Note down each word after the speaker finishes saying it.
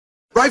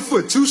Right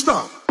foot, two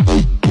stomp.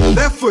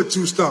 Left foot,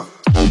 two stomp.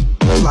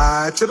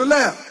 Slide to the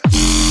left.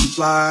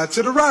 Slide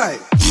to the right.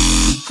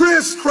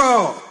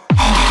 Crisscross.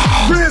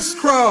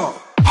 Crisscross.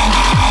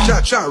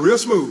 Cha-cha, real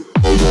smooth.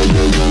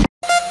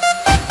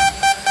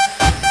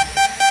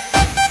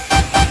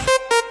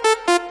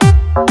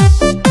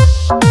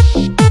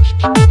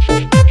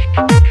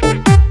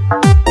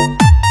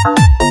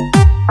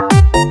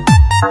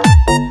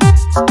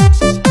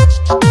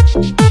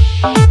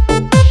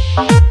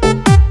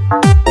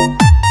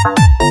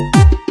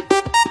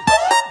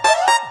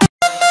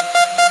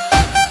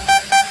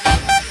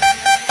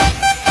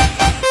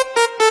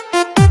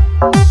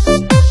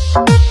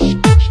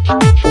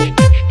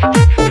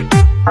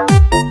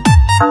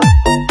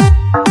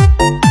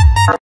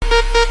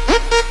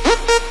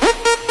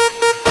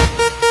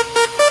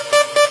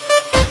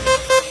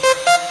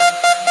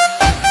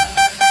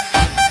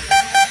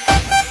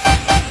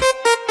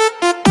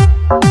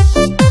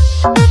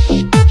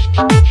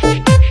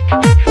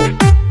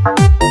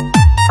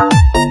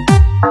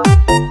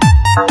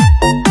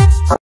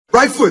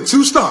 Right foot,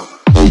 two stomp.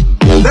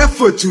 Left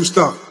foot, two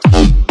stomp.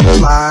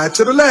 Slide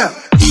to the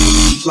left.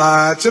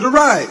 Slide to the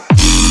right.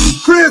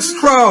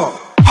 Crisscross.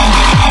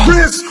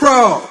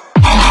 Crisscross.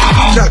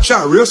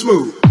 Cha-cha, real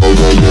smooth.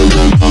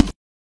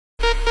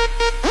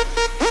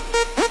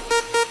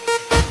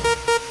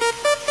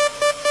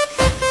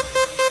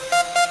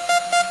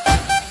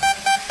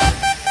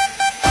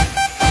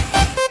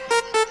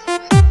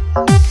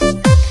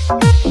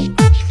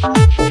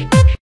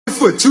 Right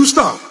foot, two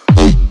stomp.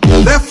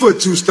 Left foot,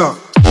 two stomp.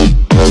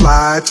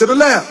 Slide to the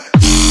left.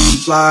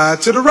 Slide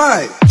to the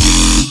right.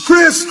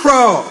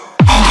 Crisscross.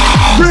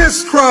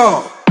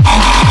 Crisscross.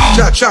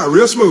 Cha-cha,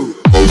 real smooth.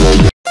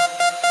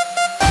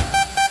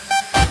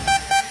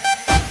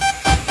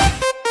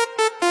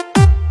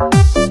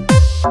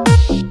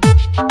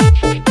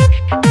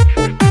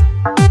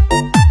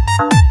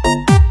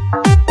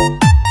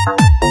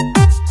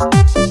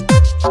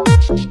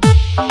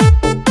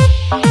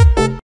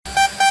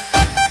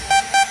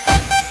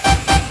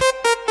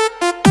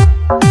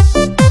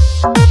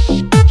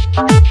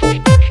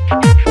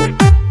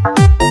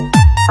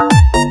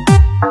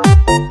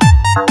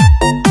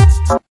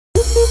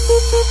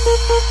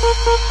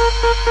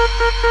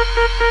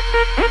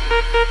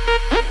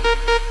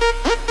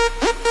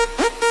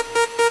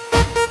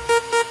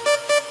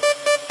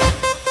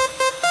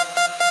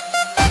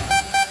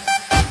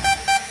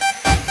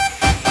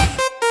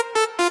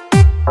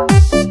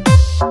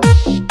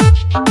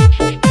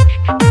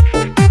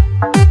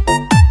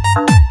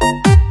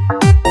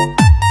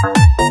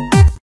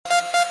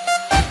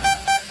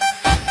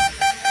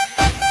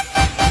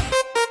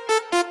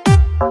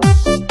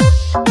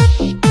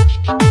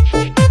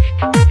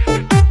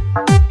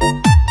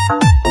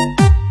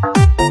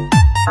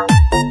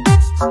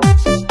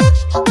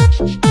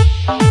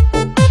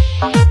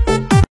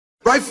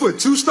 Right foot,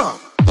 two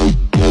stomp.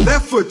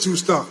 Left foot, two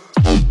stomp.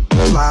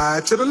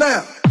 Slide to the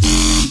left.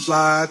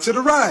 Slide to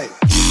the right.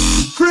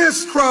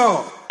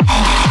 Crisscross.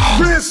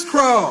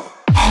 Crisscross.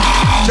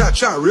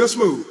 Cha-cha, real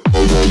smooth.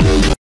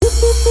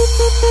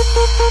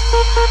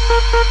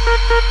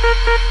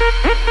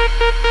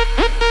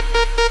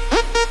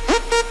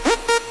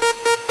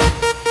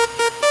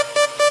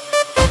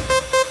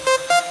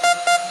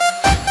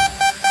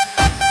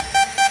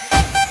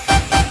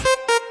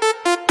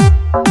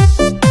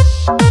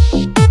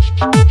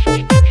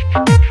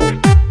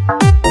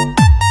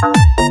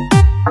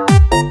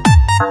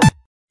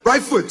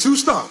 Right foot, two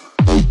stomp.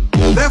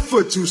 Left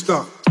foot, two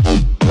stomp.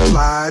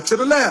 Slide to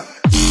the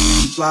left.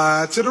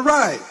 Slide to the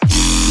right.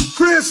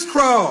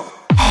 Crisscross.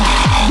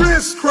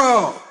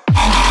 Crisscross.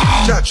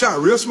 Cha-cha,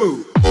 real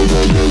smooth.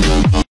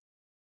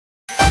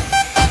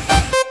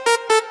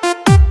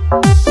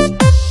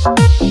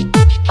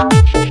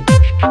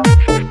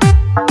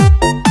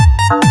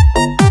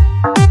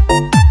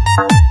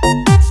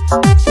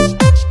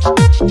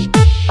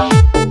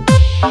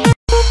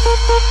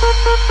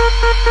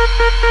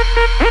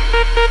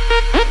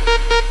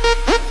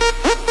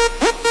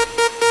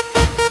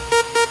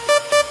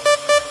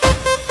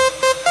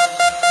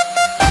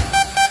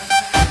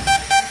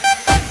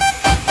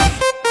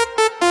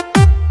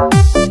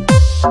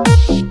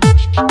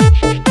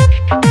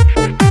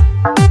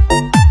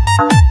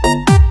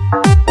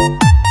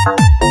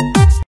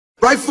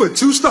 Right foot,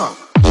 two stomp.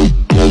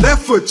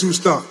 Left foot, two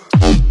stomp.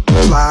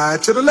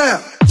 Slide to the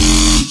left.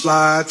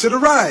 Slide to the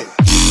right.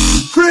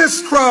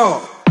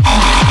 Crisscross.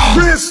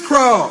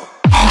 Crisscross.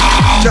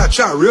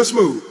 Cha-cha, real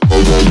smooth.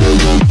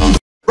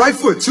 Right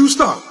foot, two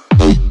stomp.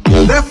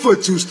 Left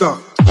foot, two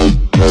stomp.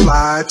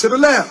 Slide to the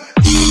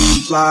left.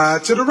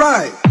 Slide to the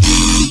right.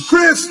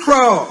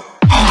 Crisscross.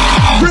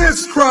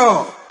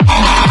 Crisscross.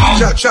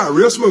 Cha-cha,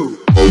 real smooth.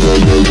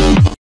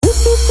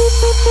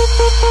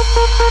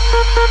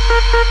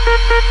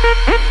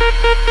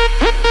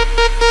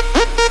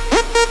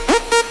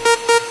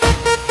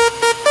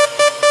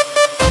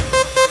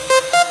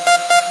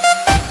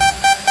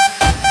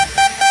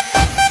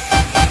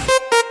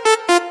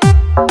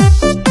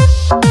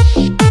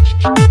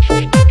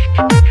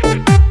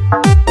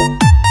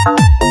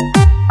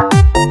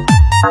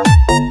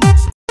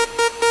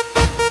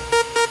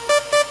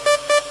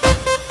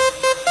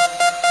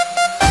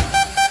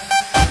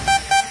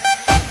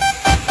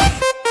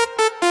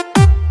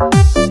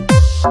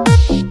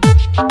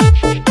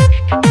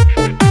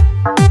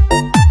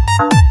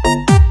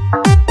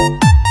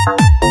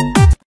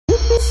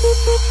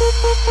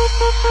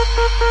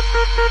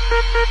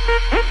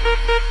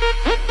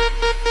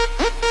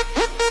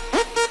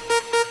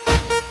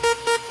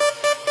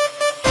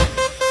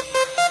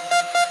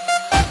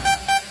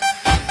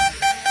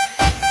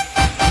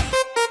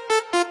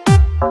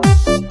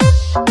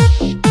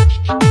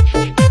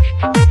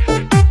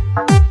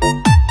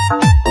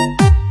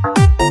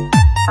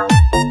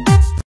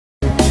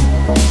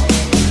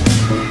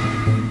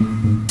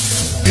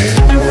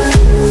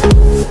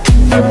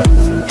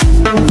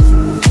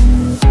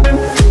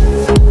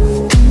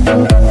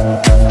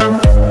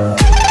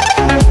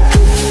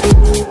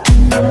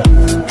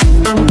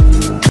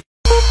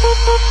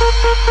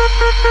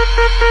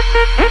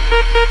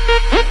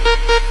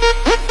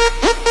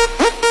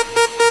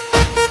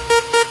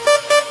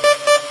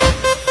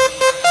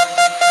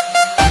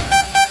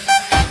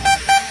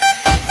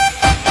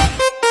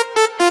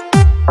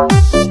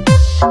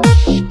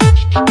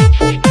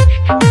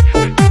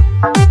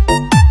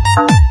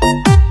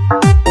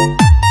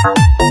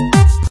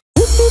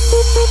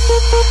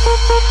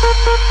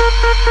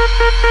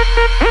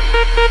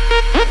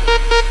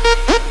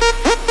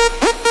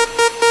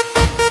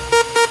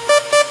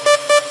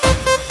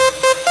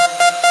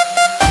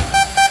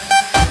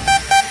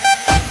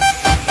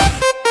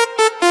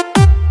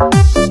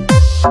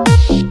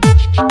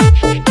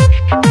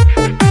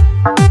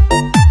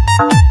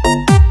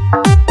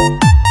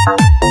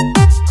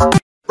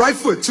 Right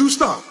foot, two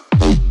stomp.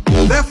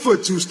 Left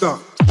foot, two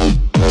stomp.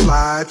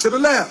 Slide to the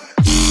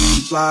left.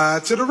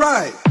 Slide to the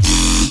right.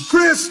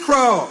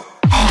 Crisscross.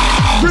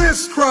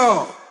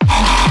 Crisscross.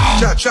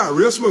 Cha-cha,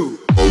 real smooth.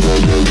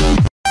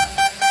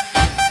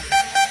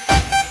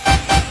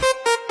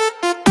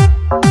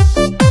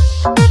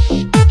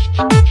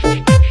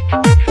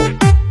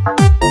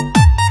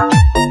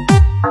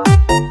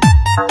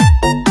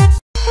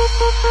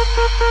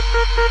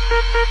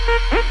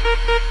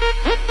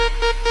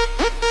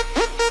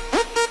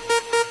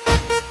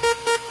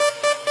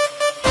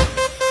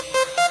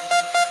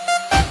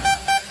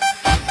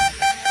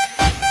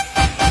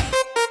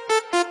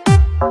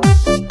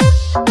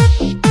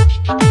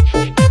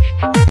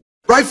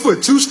 Right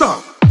foot, two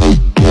stomp.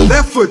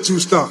 Left foot, two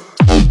stomp.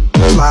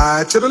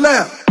 Slide to the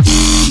left.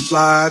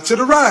 Slide to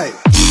the right.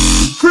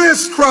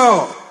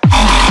 Crisscross.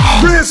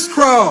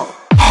 Crisscross.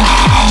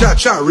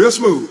 Cha-cha, real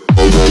smooth.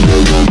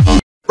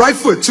 Right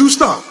foot, two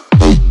stomp.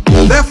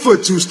 Left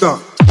foot, two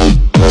stomp.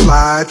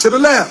 Slide to the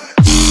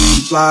left.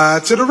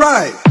 Slide to the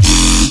right.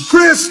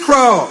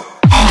 Crisscross.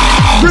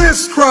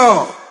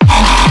 Crisscross.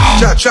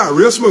 Cha-cha,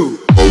 real smooth.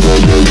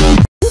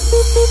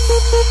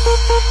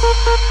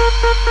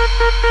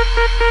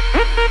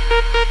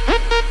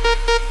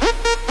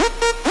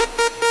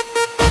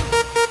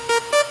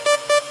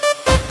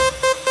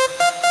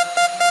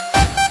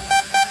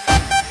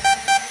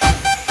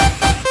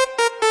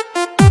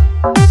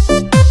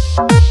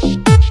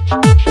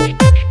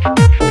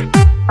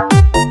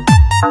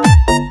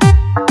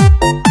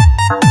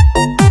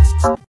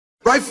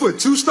 Right foot,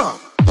 two stomp.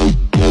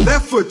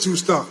 Left foot, two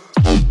stomp.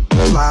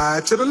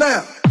 Slide to the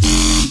left.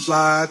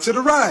 Slide to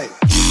the right.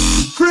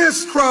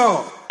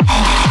 Crisscross.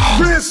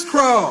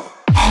 Crisscross.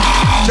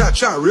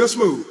 Cha-cha, real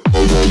smooth.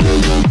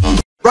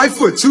 Right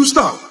foot, two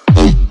stomp.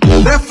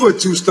 Left foot,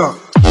 two stomp.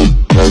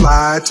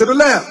 Slide to the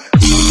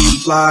left.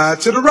 Slide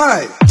to the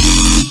right.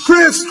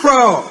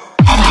 Crisscross.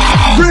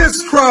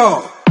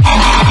 Crisscross.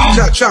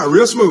 Cha-cha,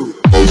 real smooth.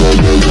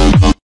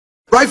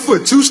 Right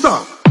foot, two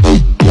stomp.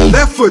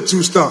 Left foot,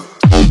 two stomp.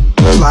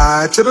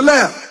 Slide to the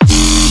left.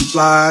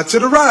 Slide to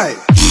the right.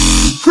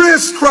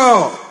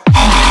 Crisscross.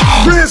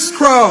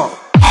 Crisscross.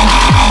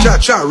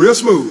 Cha-cha, real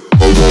smooth.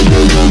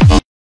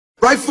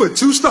 Right foot,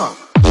 two stomp.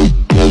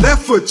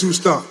 Left foot, two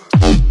stomp.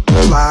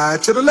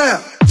 Slide to the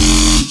left.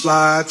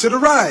 Slide to the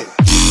right.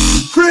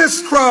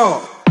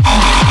 Crisscross.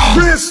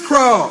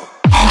 Crisscross.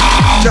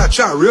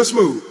 Cha-cha, real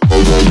smooth.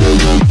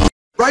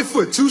 Right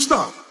foot, two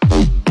stomp.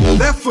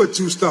 Left foot,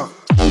 two stomp.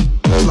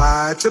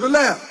 Slide to the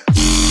left.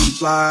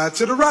 Slide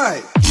to the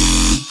right.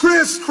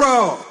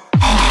 Crisscross.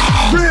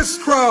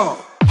 Crisscross.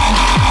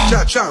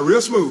 Cha-cha,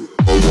 real smooth.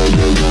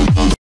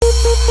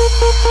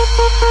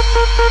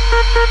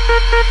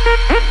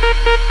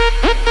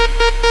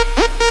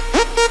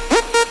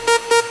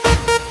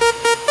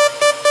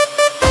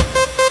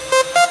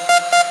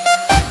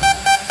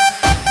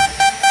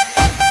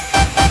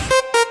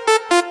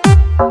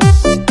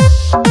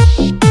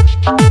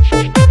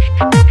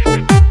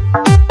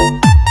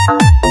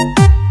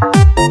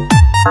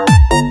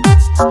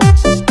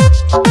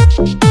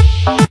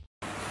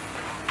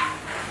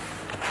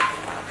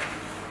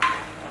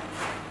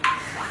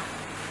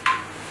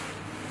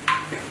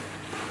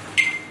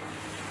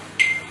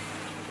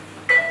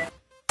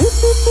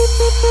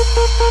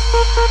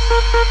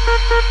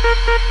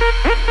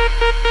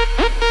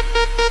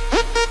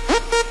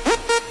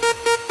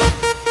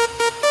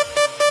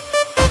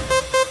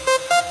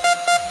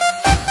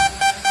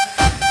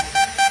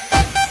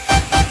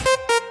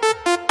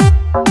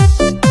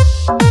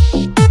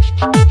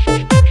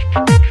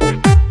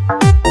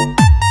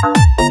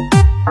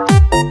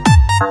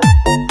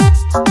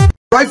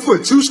 Right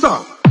foot, two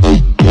stomp.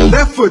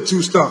 Left foot,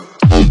 two stomp.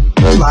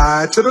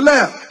 slide to the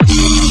left,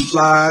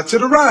 slide to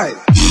the right,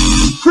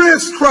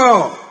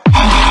 crisscross,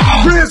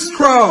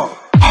 crisscross,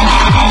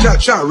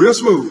 cha-cha real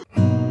smooth.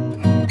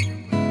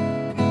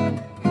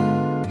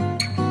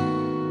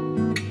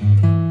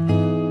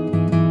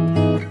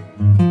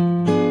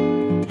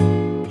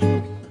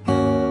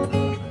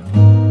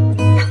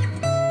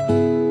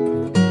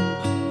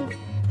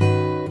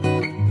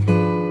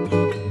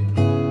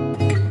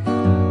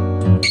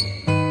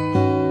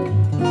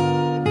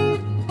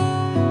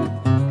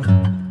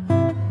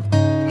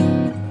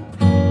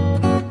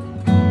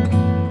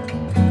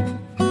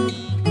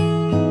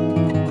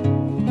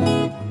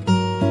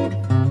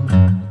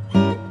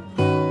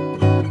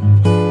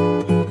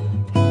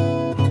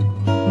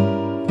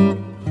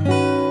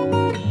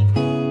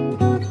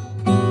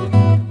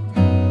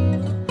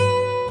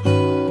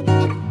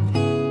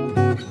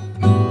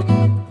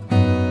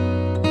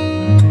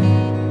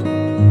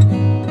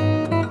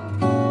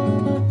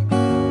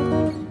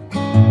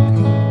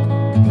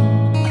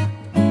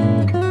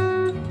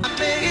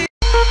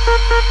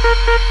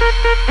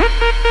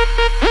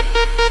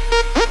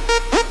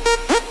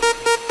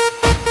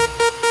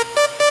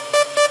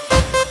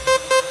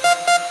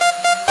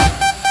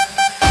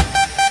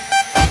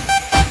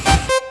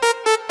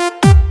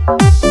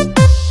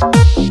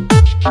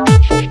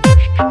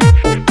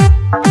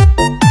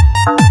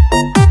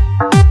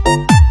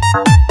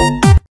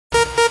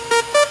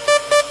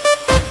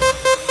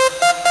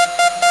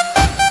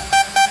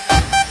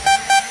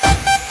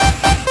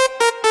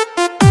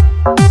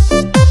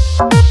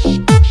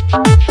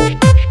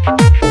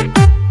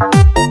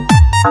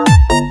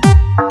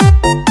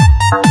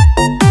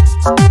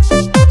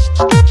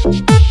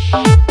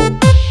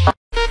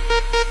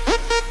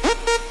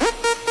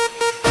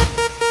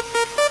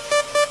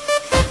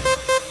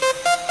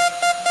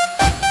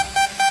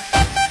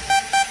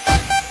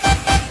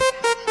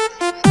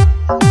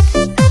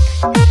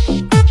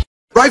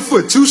 Right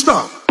foot, two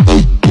stomp.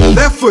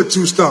 Left foot,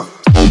 two stomp.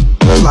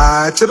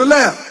 Slide to the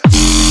left.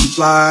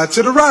 Slide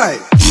to the right.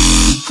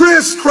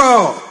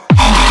 Crisscross.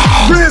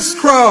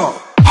 Crisscross.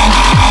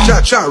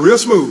 Cha-cha, real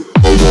smooth.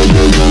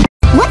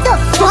 What the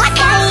fuck?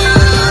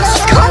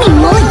 Call me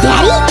Mullet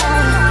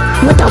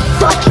Daddy? What the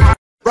fuck?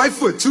 Right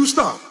foot, two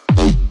stomp.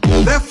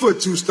 Left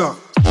foot, two stomp.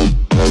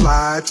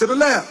 Slide to the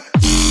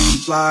left.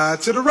 Slide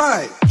to the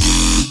right.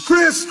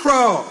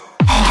 Crisscross.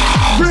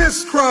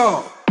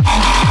 Crisscross.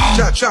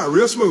 Cha-cha,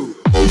 real smooth.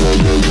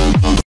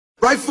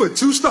 Right foot,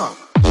 two stomp.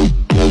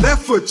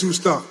 Left foot, two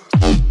stomp.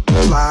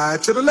 Slide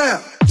to the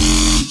left.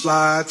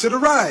 Slide to the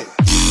right.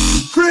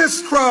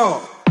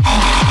 Crisscross.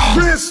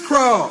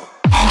 Crisscross.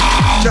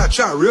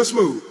 Cha-cha, real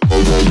smooth.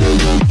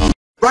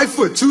 Right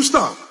foot, two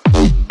stomp.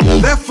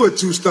 Left foot,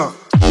 two stomp.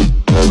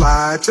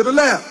 Slide to the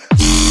left.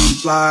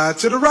 Slide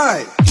to the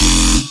right.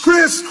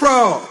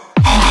 Crisscross.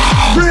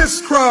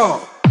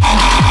 Crisscross.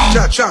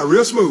 Cha-cha,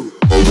 real smooth.